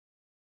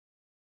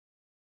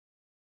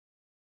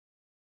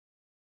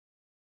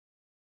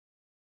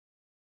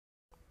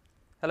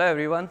Hello,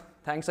 everyone.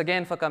 Thanks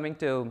again for coming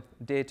to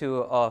day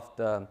 2 of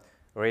the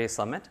Ray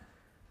Summit.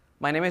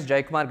 My name is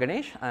Jaikumar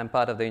Ganesh. I'm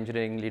part of the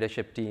engineering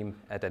leadership team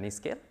at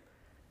Anyscale.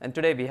 And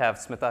today we have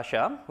Smitha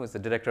Shyam, who is the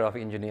director of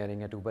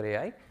engineering at Uber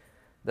AI,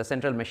 the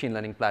central machine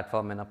learning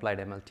platform and applied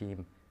ML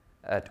team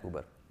at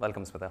Uber.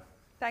 Welcome, Smitha.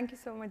 Thank you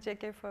so much,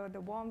 JK, for the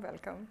warm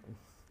welcome.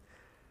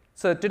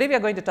 So today we are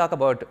going to talk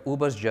about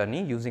Uber's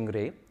journey using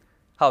Ray,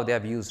 how they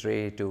have used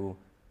Ray to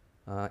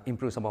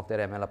improve some of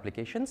their ML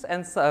applications,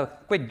 and a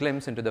quick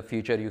glimpse into the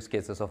future use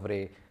cases of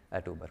Ray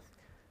at Uber.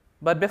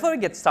 But before we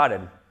get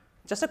started,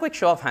 just a quick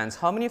show of hands.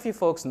 How many of you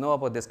folks know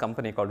about this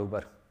company called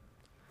Uber?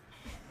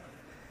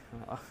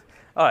 All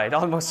right,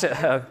 almost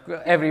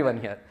everyone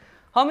here.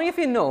 How many of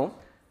you know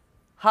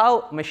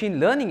how machine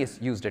learning is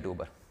used at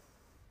Uber?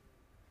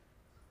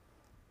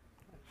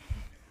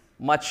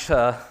 Much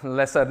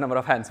lesser number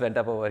of hands went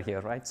up over here,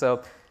 right?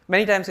 So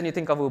many times when you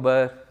think of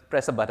Uber,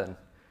 press a button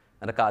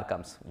and a car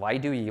comes. Why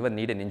do you even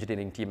need an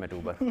engineering team at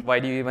Uber? Why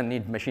do you even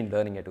need machine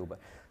learning at Uber?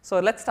 So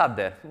let's start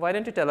there. Why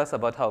don't you tell us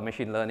about how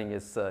machine learning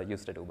is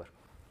used at Uber?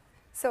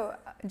 So,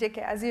 JK,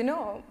 as you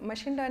know,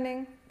 machine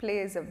learning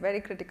plays a very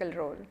critical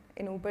role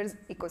in Uber's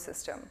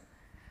ecosystem.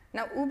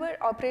 Now, Uber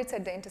operates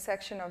at the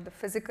intersection of the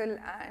physical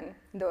and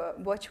the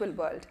virtual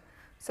world.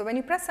 So when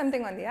you press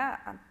something on the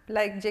app,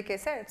 like JK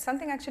said,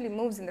 something actually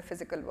moves in the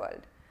physical world.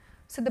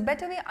 So the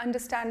better we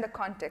understand the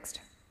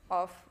context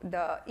of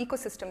the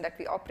ecosystem that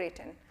we operate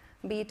in,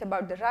 be it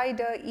about the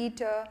rider,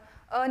 eater,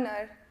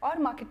 earner, or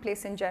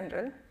marketplace in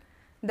general,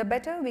 the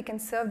better we can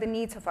serve the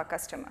needs of our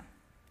customer.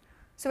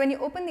 So when you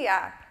open the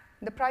app,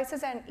 the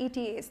prices and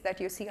ETAs that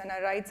you see on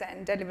our rides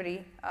and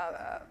delivery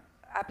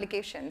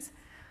applications,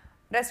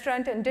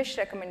 restaurant and dish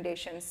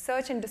recommendations,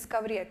 search and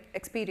discovery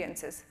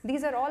experiences,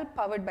 these are all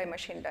powered by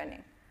machine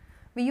learning.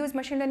 We use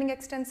machine learning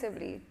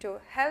extensively to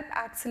help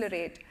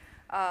accelerate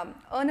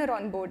earner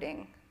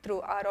onboarding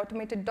through our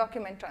automated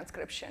document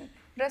transcription,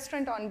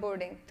 restaurant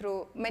onboarding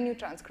through menu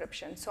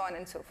transcription, so on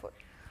and so forth.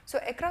 So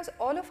across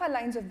all of our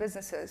lines of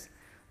businesses,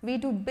 we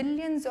do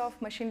billions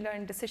of machine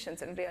learned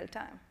decisions in real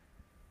time.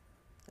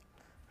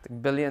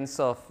 Billions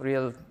of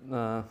real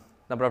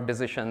number of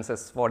decisions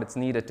is what it's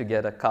needed to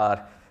get a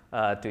car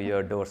to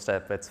your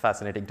doorstep. It's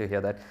fascinating to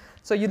hear that.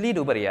 So you lead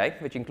Uber AI,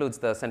 which includes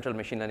the central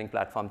machine learning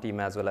platform team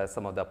as well as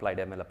some of the applied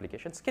ML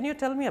applications. Can you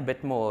tell me a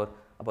bit more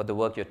about the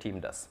work your team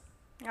does?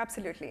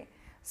 Absolutely.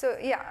 So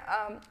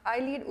yeah, I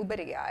lead Uber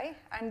AI,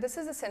 and this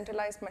is a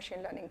centralized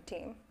machine learning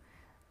team.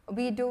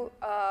 We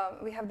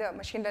have the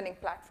machine learning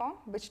platform,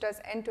 which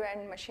does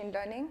end-to-end machine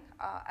learning,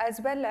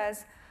 as well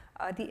as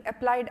the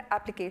applied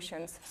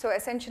applications. So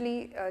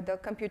essentially, the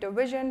computer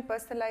vision,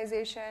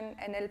 personalization,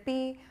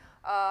 NLP,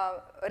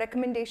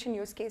 recommendation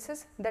use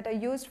cases that are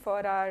used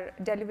for our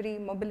delivery,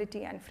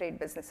 mobility, and freight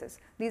businesses.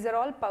 These are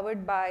all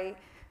powered by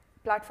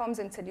platforms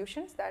and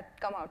solutions that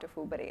come out of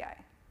Uber AI.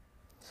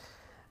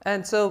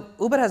 And so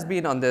Uber has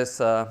been on this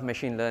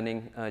machine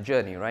learning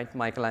journey, right?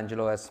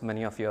 Michelangelo, as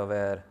many of you are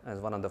aware, as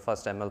one of the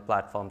first ML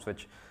platforms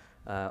which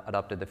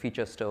adopted the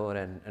feature store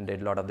and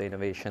did a lot of the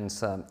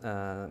innovations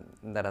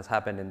that has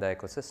happened in the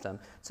ecosystem.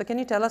 So can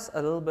you tell us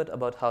a little bit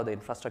about how the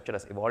infrastructure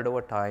has evolved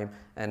over time,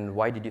 and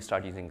why did you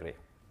start using Ray?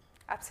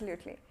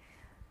 Absolutely.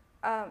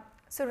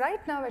 So right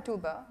now at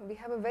Uber, we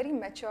have a very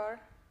mature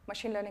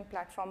machine learning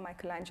platform,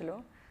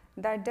 Michelangelo,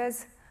 that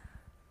does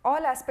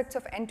all aspects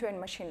of end-to-end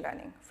machine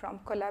learning, from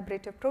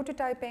collaborative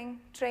prototyping,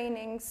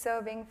 training,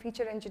 serving,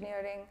 feature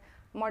engineering,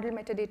 model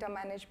metadata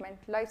management,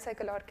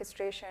 lifecycle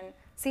orchestration,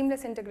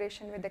 seamless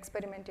integration with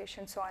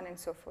experimentation, so on and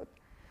so forth.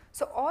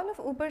 So all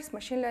of Uber's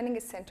machine learning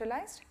is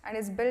centralized and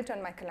is built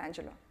on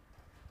Michelangelo.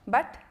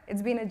 But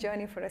it's been a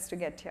journey for us to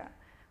get here.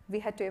 We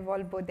had to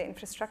evolve both the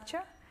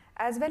infrastructure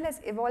as well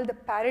as evolve the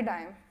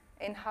paradigm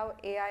in how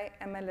AI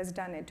ML is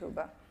done at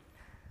Uber.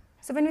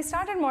 So when we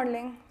started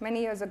modeling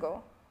many years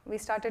ago, we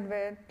started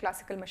with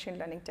classical machine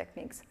learning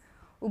techniques.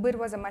 Uber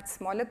was a much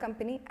smaller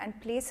company, and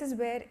places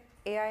where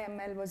AI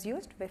ML was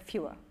used were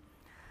fewer.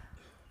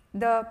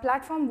 The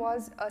platform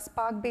was a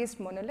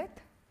Spark-based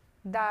monolith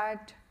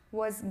that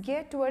was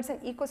geared towards an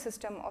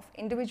ecosystem of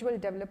individual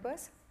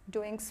developers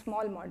doing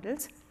small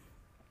models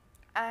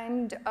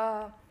and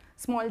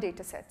small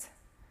data sets.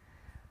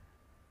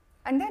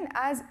 And then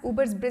as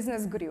Uber's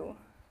business grew,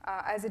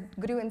 as it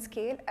grew in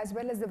scale, as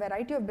well as the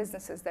variety of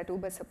businesses that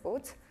Uber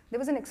supports, there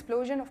was an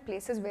explosion of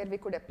places where we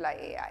could apply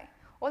AI.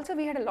 Also,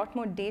 we had a lot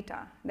more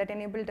data that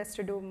enabled us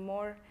to do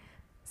more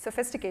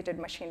sophisticated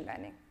machine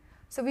learning.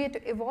 So we had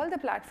to evolve the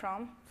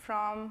platform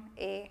from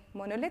a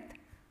monolith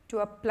to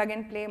a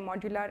plug-and-play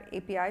modular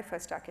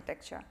API-first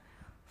architecture,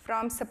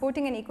 from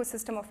supporting an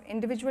ecosystem of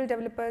individual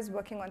developers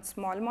working on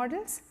small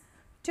models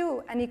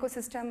to an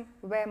ecosystem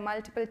where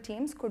multiple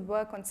teams could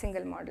work on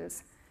single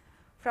models,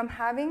 from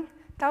having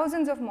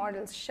thousands of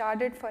models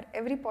sharded for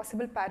every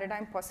possible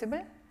paradigm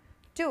possible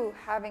to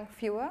having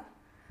fewer,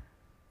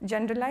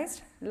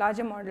 generalized,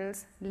 larger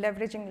models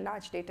leveraging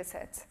large data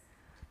sets.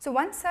 So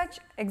one such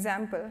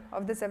example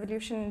of this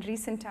evolution in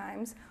recent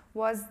times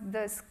was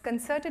this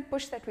concerted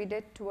push that we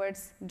did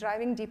towards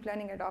driving deep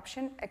learning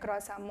adoption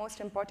across our most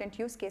important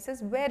use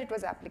cases where it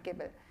was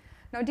applicable.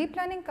 Now, deep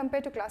learning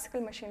compared to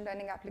classical machine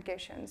learning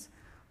applications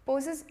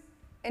poses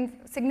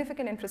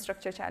significant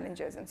infrastructure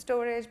challenges in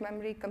storage,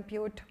 memory,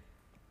 compute,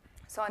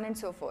 so on and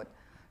so forth.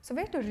 So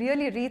we have to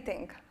really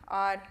rethink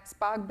our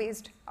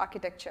Spark-based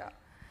architecture,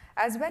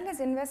 as well as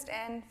invest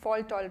in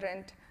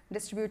fault-tolerant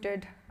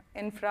distributed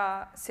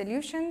infra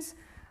solutions,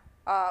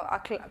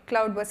 our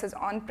cloud versus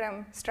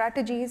on-prem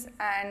strategies,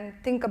 and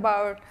think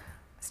about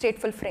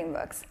stateful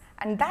frameworks.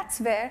 And that's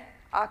where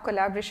our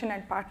collaboration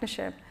and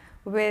partnership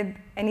with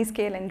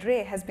Anyscale and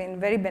Ray has been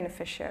very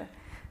beneficial.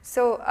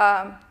 So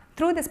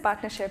through this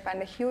partnership,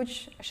 and a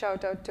huge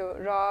shout out to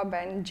Rob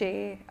and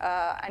Jay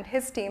and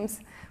his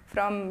teams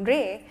from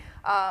Ray,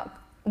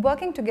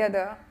 working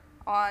together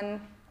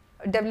on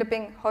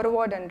developing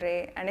Horoward on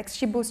Ray and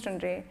XGBoost on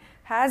Ray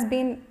has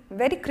been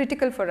very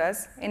critical for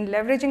us in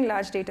leveraging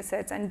large data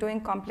sets and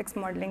doing complex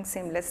modeling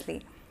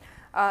seamlessly.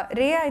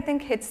 Ray, I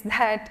think, hits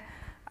that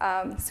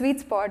sweet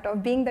spot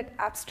of being that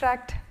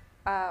abstract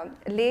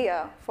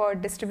layer for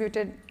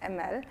distributed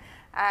ML,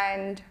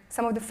 and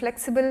some of the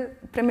flexible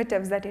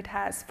primitives that it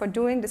has for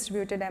doing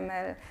distributed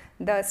ML,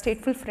 the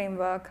stateful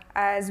framework,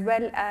 as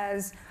well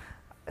as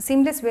a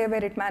seamless way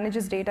where it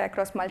manages data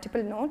across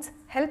multiple nodes,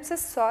 helps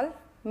us solve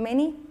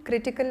many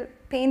critical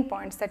pain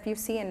points that we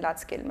see in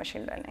large-scale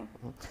machine learning.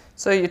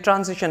 So you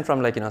transitioned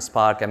from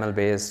Spark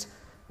ML-based,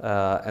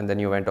 and then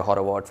you went to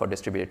Horoward for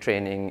distributed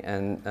training,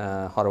 and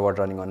Horoward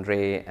running on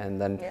Ray, and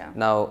then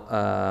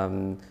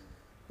now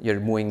you're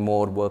moving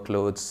more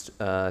workloads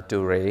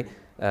to Ray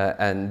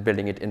and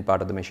building it in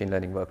part of the machine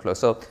learning workflow.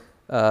 So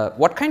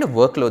what kind of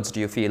workloads do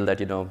you feel that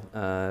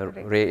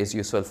Ray is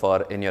useful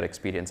for in your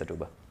experience at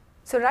Uber?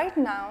 So right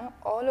now,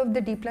 all of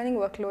the deep learning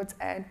workloads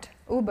at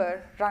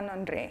Uber run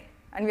on Ray.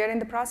 And we are in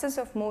the process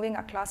of moving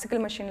our classical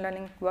machine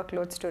learning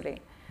workloads to Ray.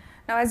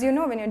 Now, as you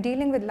know, when you're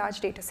dealing with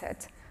large data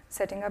sets,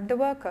 setting up the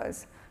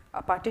workers,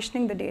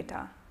 partitioning the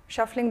data,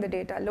 shuffling the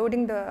data,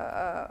 loading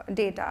the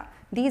data,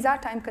 these are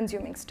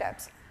time-consuming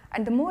steps.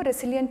 And the more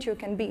resilient you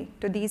can be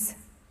to these,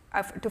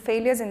 to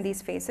failures in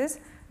these phases,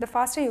 the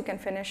faster you can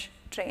finish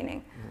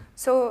training.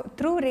 So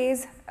through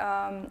Ray's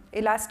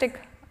elastic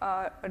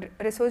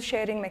resource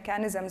sharing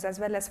mechanisms, as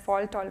well as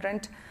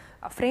fault-tolerant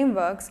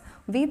frameworks,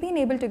 we've been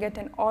able to get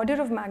an order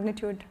of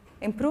magnitude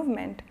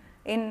improvement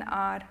in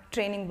our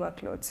training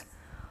workloads.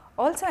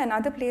 Also,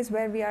 another place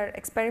where we are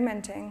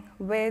experimenting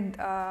with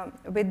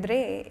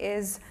Ray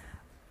is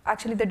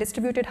actually the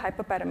distributed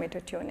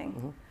hyperparameter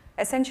tuning.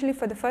 Essentially,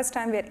 for the first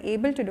time, we are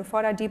able to do,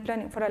 for our deep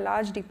learning, for our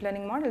large deep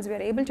learning models, we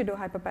are able to do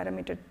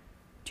hyperparameter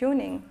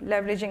tuning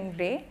leveraging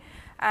Ray.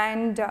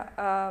 And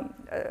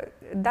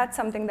that's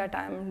something that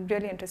I'm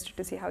really interested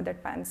to see how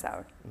that pans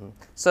out.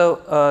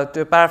 So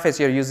to paraphrase,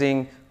 you're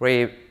using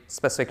Ray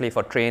specifically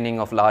for training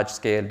of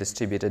large-scale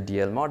distributed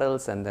DL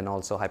models, and then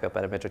also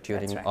hyperparameter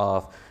tuning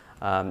of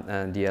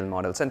DL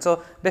models. And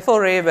so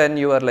before Ray, when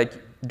you were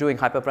doing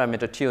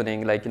hyperparameter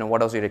tuning,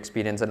 what was your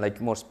experience?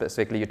 And more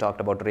specifically, you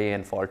talked about Ray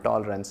and fault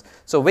tolerance.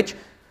 So which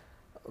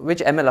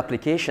ML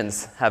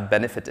applications have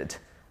benefited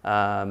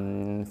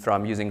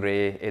from using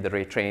Ray, either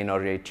Ray train or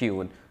Ray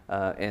tune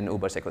in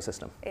Uber's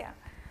ecosystem? Yeah.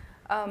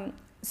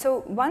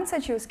 So one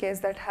such use case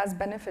that has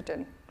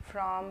benefited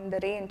from the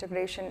Ray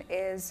integration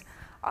is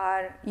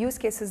our use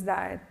cases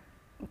that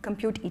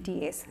compute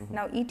ETAs.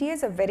 Now,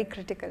 ETAs are very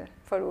critical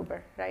for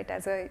Uber, right?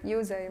 As a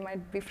user, you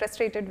might be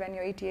frustrated when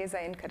your ETAs are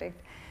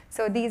incorrect.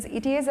 So these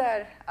ETAs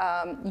are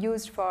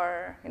used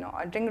for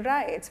ordering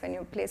rides, when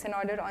you place an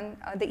order on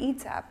the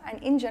Eats app,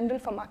 and in general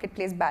for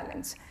marketplace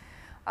balance.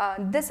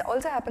 This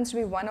also happens to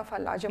be one of our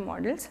larger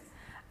models.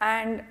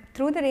 And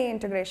through the Ray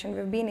integration,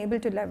 we've been able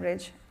to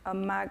leverage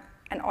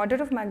an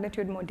order of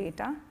magnitude more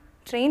data,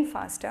 train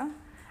faster,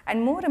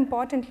 and more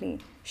importantly,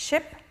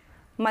 ship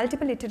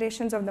multiple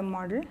iterations of the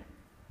model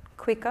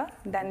quicker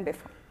than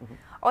before.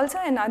 Also,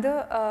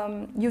 another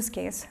use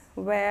case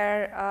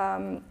where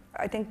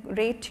I think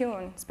Ray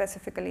tune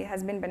specifically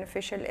has been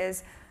beneficial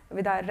is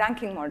with our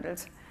ranking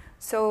models.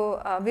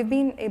 So we've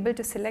been able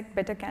to select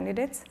better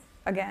candidates,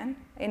 again,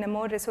 in a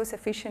more resource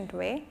efficient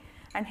way,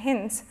 and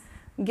hence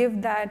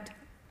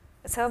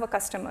serve our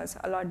customers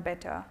a lot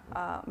better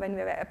when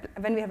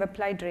we have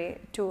applied Ray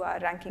to our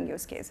ranking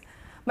use case.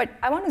 But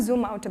I want to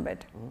zoom out a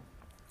bit.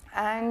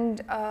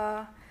 And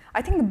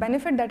I think the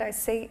benefit that I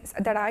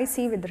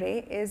see with Ray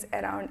is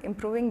around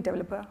improving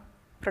developer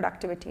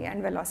productivity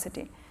and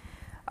velocity.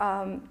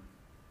 I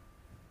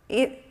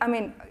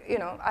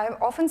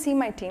often see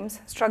my teams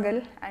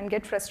struggle and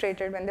get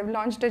frustrated when they've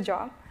launched a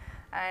job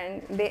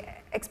and they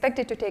expect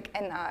it to take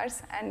N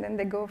hours, and then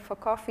they go for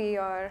coffee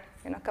or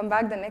come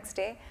back the next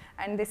day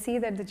and they see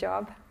that the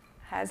job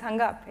has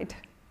hung up.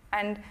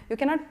 And you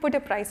cannot put a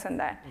price on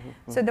that.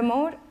 So the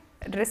more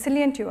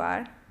resilient you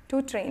are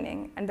to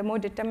training and the more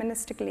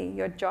deterministically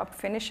your job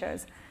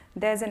finishes,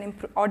 there's an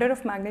order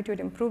of magnitude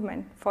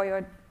improvement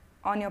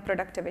on your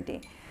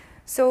productivity.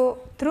 So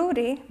through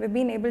Ray, we've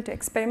been able to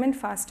experiment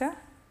faster.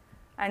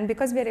 And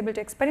because we are able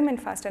to experiment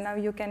faster, now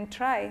you can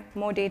try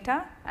more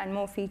data and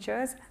more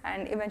features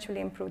and eventually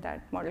improve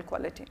that model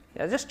quality.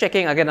 Yeah, just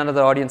checking again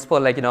another audience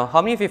poll,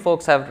 how many of you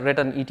folks have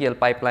written ETL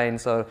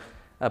pipelines or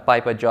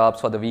pipe a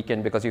jobs for the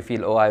weekend because you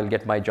feel, oh, I will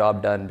get my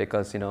job done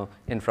because,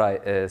 infra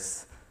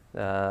is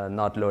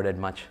not loaded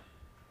much.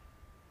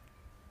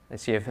 I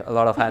see a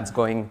lot of hands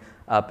going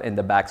up in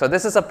the back. So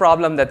this is a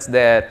problem that's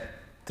there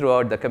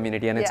throughout the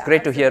community, and it's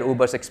great to hear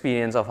Uber's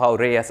experience of how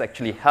Ray has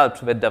actually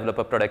helped with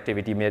developer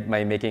productivity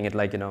by making it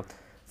like,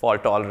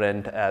 fault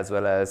tolerant, as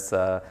well as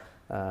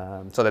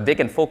so that they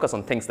can focus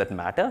on things that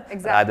matter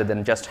rather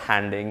than just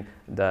handling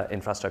the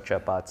infrastructure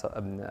parts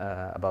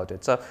about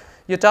it. So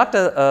you talked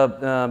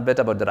a bit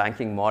about the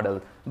ranking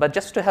model, but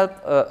just to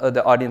help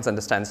the audience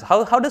understand,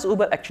 how does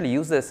Uber actually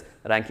use this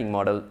ranking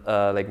model?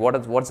 Like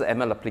what's the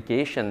ML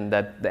application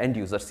that the end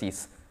user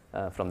sees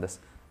from this?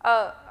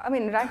 I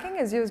mean, ranking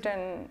is used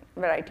in a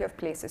variety of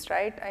places,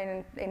 right?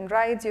 And in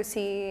rides, you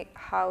see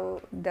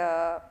how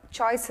the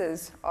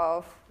choices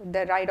of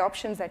the ride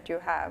options that you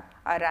have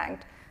are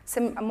ranked.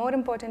 More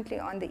importantly,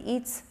 on the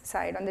eats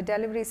side, on the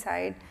delivery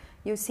side,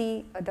 you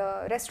see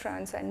the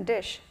restaurants and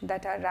dish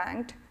that are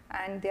ranked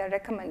and they are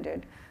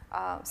recommended.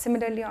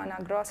 Similarly, on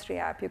our grocery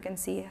app, you can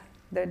see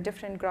the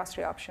different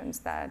grocery options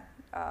that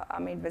are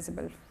made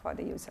visible for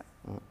the user.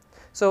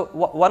 So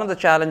one of the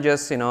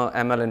challenges,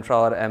 ML infra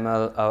or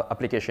ML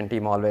application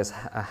team always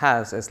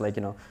has is like,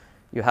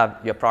 you have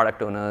your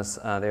product owners,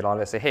 they'll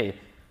always say, hey,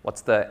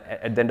 at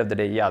the end of the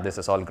day, yeah, this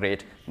is all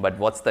great, but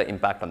what's the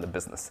impact on the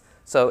business?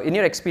 So in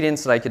your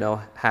experience, like,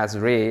 has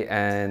Ray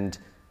and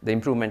the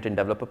improvement in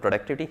developer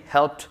productivity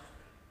helped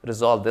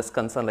resolve this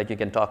concern? Like, you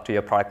can talk to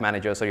your product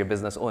managers or your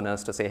business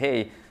owners to say,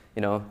 hey,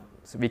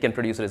 we can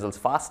produce results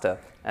faster,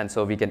 and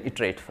so we can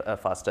iterate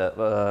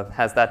faster.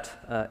 Has that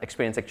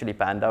experience actually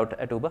panned out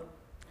at Uber?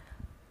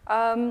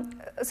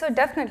 So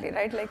definitely,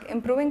 right? Like,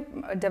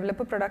 improving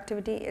developer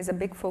productivity is a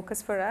big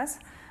focus for us,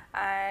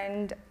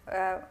 and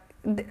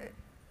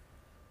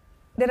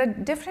there are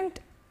different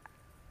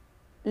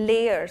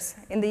layers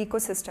in the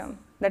ecosystem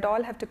that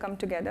all have to come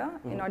together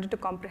in order to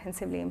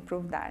comprehensively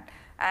improve that.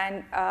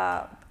 And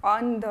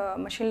on the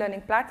machine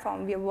learning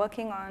platform, we are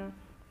working on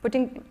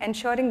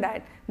ensuring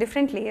that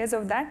different layers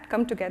of that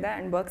come together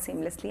and work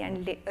seamlessly,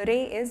 and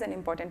Ray is an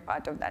important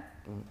part of that.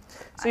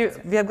 So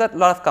we have got a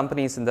lot of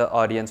companies in the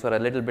audience who are a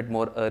little bit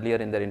more earlier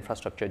in their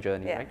infrastructure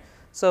journey, right?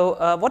 So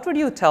what would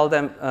you tell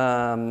them,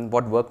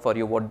 what worked for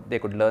you, what they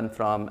could learn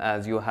from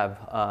as you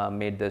have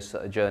made this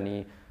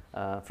journey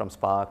from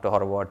Spark to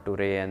Horvath to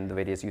Ray and the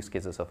various use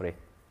cases of Ray?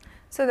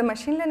 So the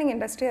machine learning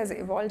industry has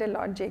evolved a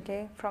lot,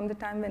 JK, from the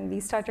time when we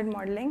started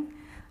modeling.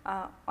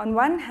 On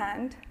one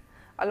hand,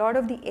 a lot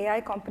of the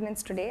AI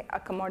components today are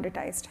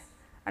commoditized.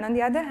 And on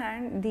the other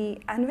hand, the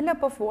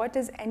envelope of what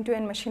is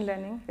end-to-end machine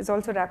learning is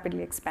also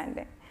rapidly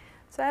expanding.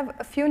 So I have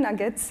a few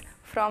nuggets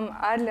from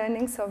our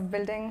learnings of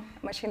building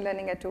machine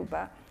learning at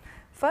Uber.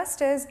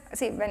 First is,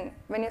 see, when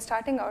you're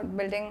starting out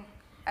building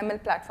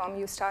ML platform,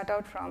 you start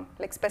out from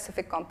like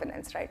specific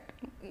components, right?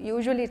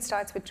 Usually it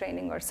starts with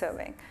training or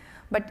surveying.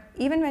 But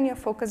even when you're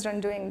focused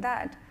on doing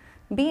that,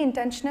 be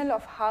intentional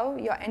of how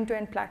your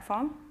end-to-end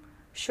platform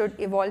should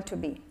evolve to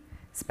be.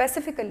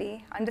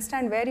 Specifically,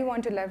 understand where you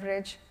want to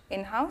leverage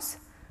in-house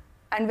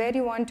and where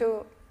you want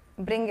to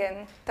bring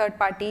in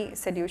third-party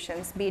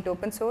solutions, be it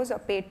open source or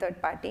paid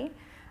third-party,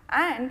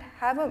 and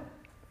have a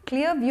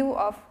clear view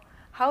of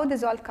how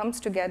this all comes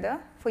together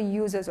for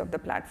users of the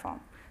platform.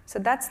 So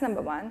that's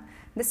number one.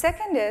 The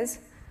second is,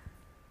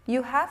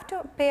 you have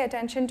to pay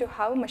attention to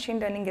how machine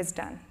learning is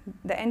done,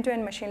 the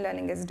end-to-end machine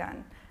learning is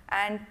done,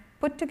 and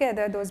put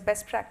together those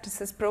best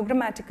practices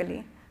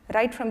programmatically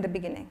right from the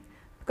beginning,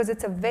 because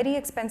it's a very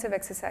expensive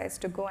exercise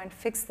to go and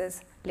fix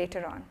this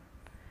later on.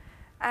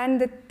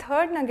 And the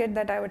third nugget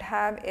that I would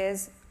have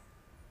is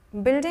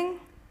building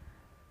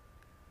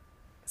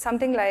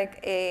something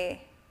like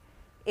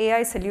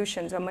AI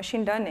solutions or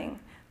machine learning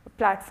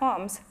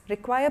platforms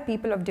require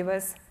people of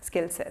diverse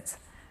skill sets.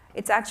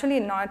 It's actually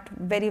not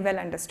very well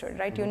understood,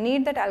 right? You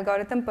need that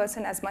algorithm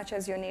person as much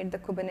as you need the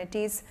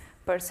Kubernetes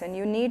person.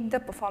 You need the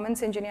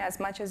performance engineer as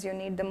much as you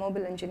need the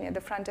mobile engineer,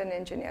 the front-end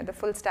engineer, the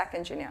full stack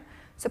engineer.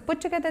 So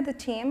put together the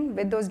team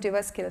with those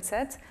diverse skill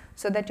sets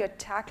so that you're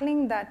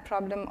tackling that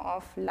problem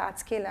of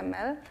large-scale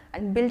ML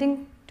and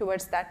building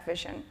towards that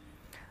vision.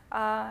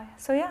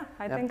 So yeah,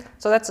 I think.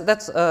 So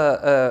that's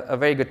a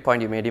very good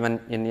point you made. Even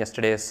in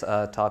yesterday's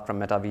talk from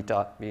Meta,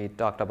 we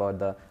talked about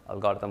the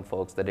algorithm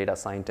folks, the data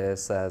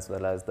scientists, as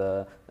well as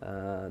the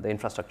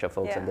infrastructure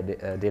folks and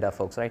the data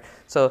folks, right?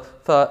 So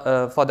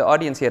for the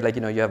audience here, like,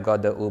 you have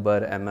got the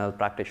Uber ML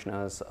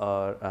practitioners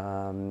or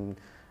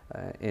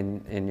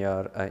in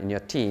your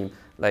team,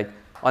 like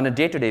on a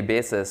day-to-day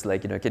basis,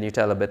 like, can you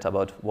tell a bit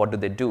about what do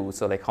they do?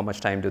 So like, how much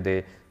time do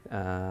they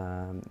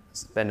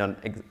spend on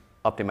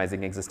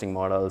optimizing existing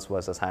models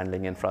versus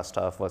handling infra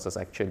stuff versus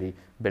actually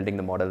building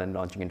the model and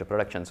launching into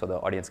production, so the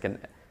audience can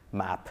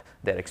map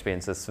their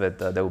experiences with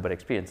the Uber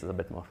experiences a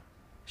bit more?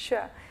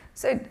 Sure.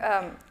 So,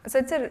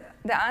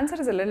 the answer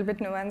is a little bit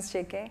nuanced,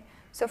 JK.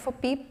 So for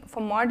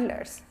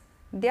modelers,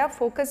 their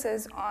focus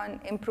is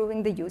on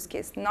improving the use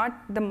case,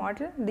 not the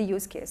model, the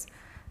use case.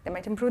 They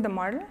might improve the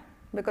model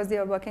because they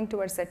are working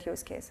towards that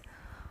use case.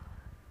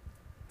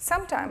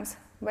 Sometimes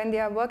when they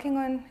are working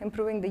on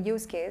improving the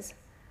use case,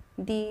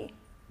 the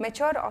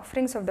mature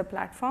offerings of the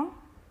platform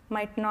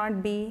might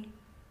not be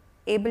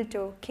able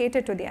to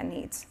cater to their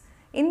needs.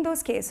 In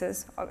those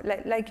cases,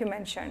 like you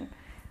mentioned,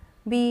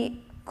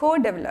 we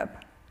co-develop,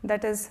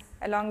 that is,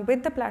 along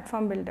with the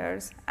platform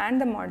builders and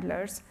the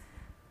modelers,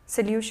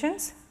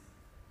 solutions.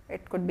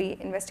 It could be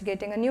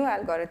investigating a new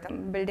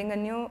algorithm, building a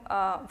new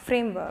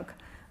framework,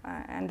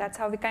 and that's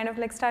how we kind of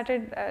like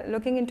started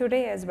looking into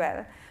Ray as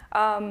well.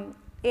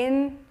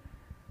 In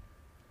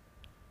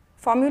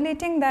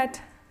formulating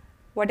that,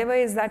 whatever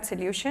is that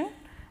solution,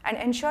 and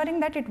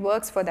ensuring that it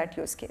works for that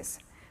use case,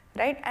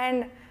 right?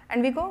 And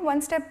we go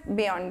one step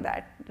beyond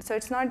that. So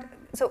it's not,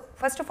 so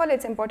first of all,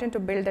 it's important to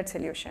build that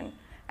solution.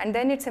 And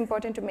then it's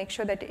important to make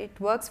sure that it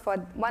works for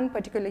one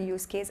particular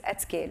use case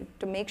at scale,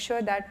 to make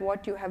sure that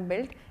what you have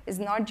built is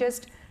not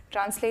just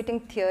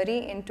translating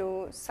theory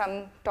into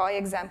some toy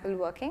example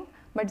working,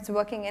 but it's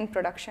working in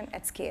production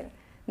at scale.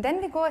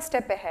 Then we go a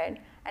step ahead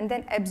and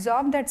then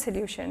absorb that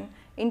solution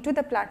into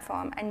the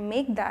platform and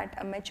make that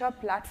a mature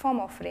platform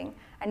offering,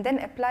 and then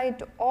apply it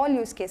to all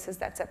use cases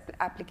that's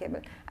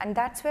applicable. And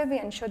that's where we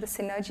ensure the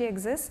synergy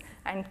exists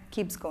and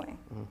keeps going.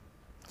 Mm-hmm.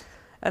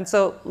 And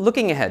so,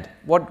 looking ahead,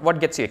 what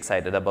gets you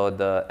excited about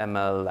the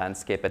ML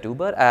landscape at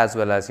Uber, as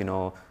well as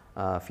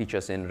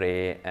features in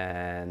Ray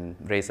and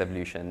Ray's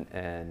evolution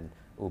and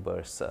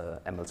Uber's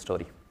ML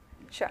story?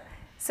 Sure.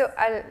 So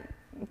I'll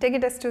take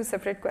it as two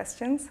separate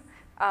questions.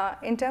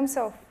 In terms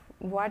of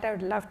what I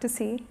would love to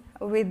see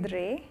with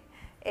Ray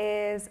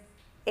is,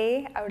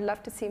 I would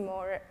love to see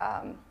more.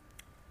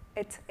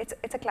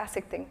 It's a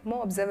classic thing,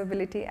 more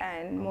observability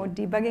and more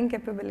debugging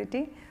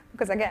capability.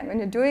 Because again, when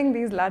you're doing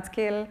these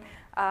large-scale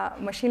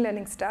machine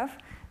learning stuff,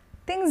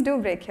 things do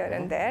break here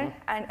and there,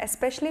 and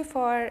especially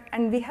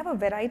and we have a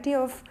variety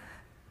of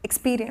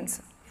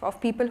experience of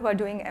people who are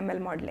doing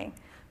ML modeling.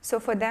 So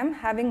for them,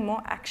 having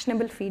more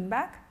actionable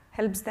feedback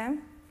helps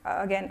them,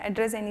 again,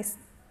 address any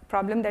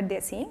problem that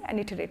they're seeing and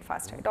iterate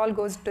faster. It all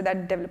goes to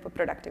that developer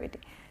productivity.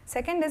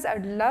 Second is,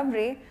 I'd love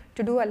Ray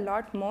to do a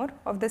lot more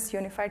of this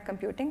unified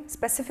computing.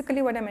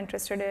 Specifically, what I'm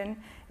interested in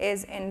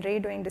is in Ray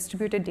doing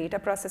distributed data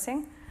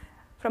processing.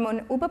 From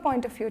an Uber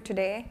point of view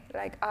today,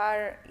 like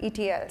our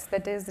ETLs,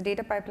 that is, the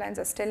data pipelines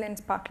are still in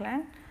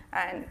Sparkland,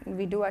 and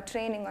we do our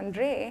training on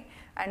Ray,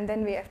 and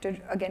then we have to,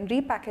 again,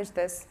 repackage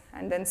this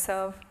and then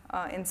serve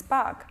in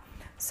Spark.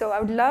 So I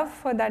would love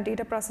for that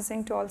data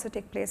processing to also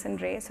take place in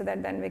Ray, so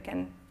that then we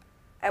can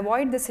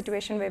avoid the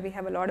situation where we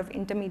have a lot of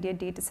intermediate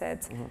data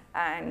sets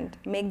and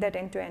make that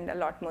end-to-end a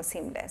lot more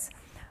seamless.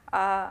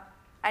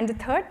 And the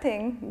third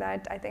thing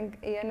that I think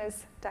Ian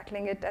is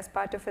tackling it as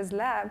part of his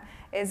lab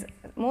is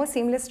more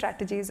seamless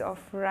strategies of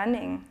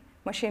running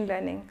machine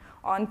learning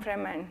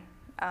on-prem and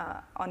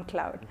on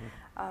cloud.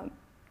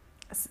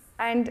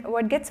 And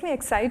what gets me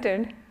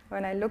excited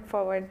when I look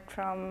forward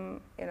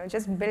from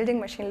just building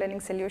machine learning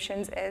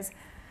solutions is,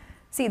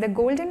 see, the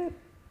golden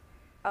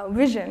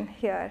vision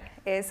here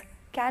is,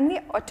 can we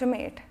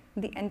automate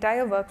the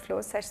entire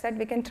workflow such that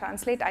we can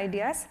translate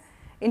ideas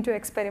into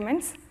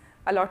experiments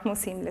a lot more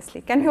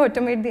seamlessly? Can we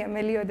automate the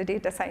MLE or the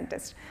data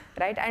scientist,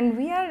 right? And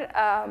we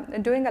are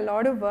doing a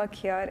lot of work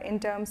here in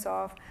terms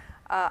of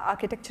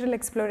architectural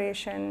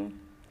exploration,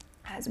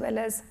 as well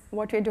as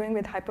what we're doing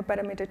with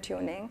hyperparameter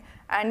tuning.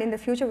 And in the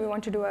future, we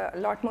want to do a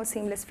lot more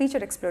seamless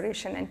feature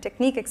exploration and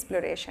technique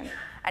exploration.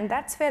 And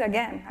that's where,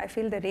 again, I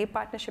feel the Ray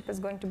partnership is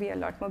going to be a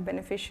lot more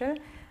beneficial,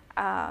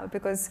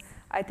 because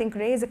I think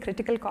Ray is a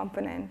critical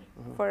component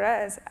for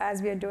us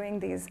as we are doing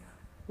these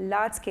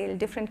large-scale,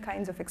 different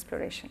kinds of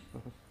exploration.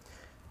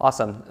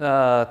 Awesome.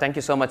 Thank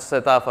you so much,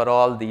 Smitha, for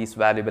all these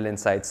valuable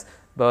insights.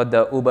 Both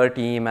the Uber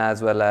team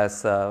as well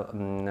as the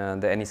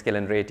Anyscale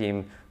and Ray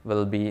team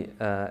will be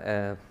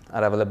are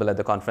available at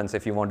the conference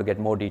if you want to get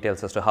more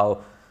details as to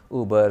how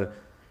Uber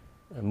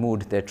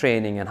moved their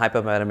training and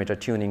hyperparameter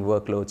tuning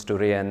workloads to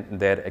Ray and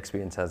their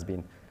experience has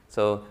been.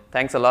 So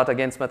thanks a lot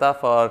again, Smitha,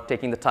 for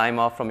taking the time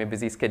off from your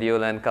busy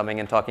schedule and coming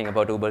and talking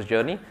about Uber's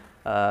journey.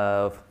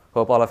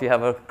 Hope all of you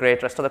have a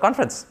great rest of the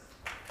conference.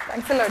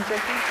 Thanks a lot,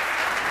 Jacob.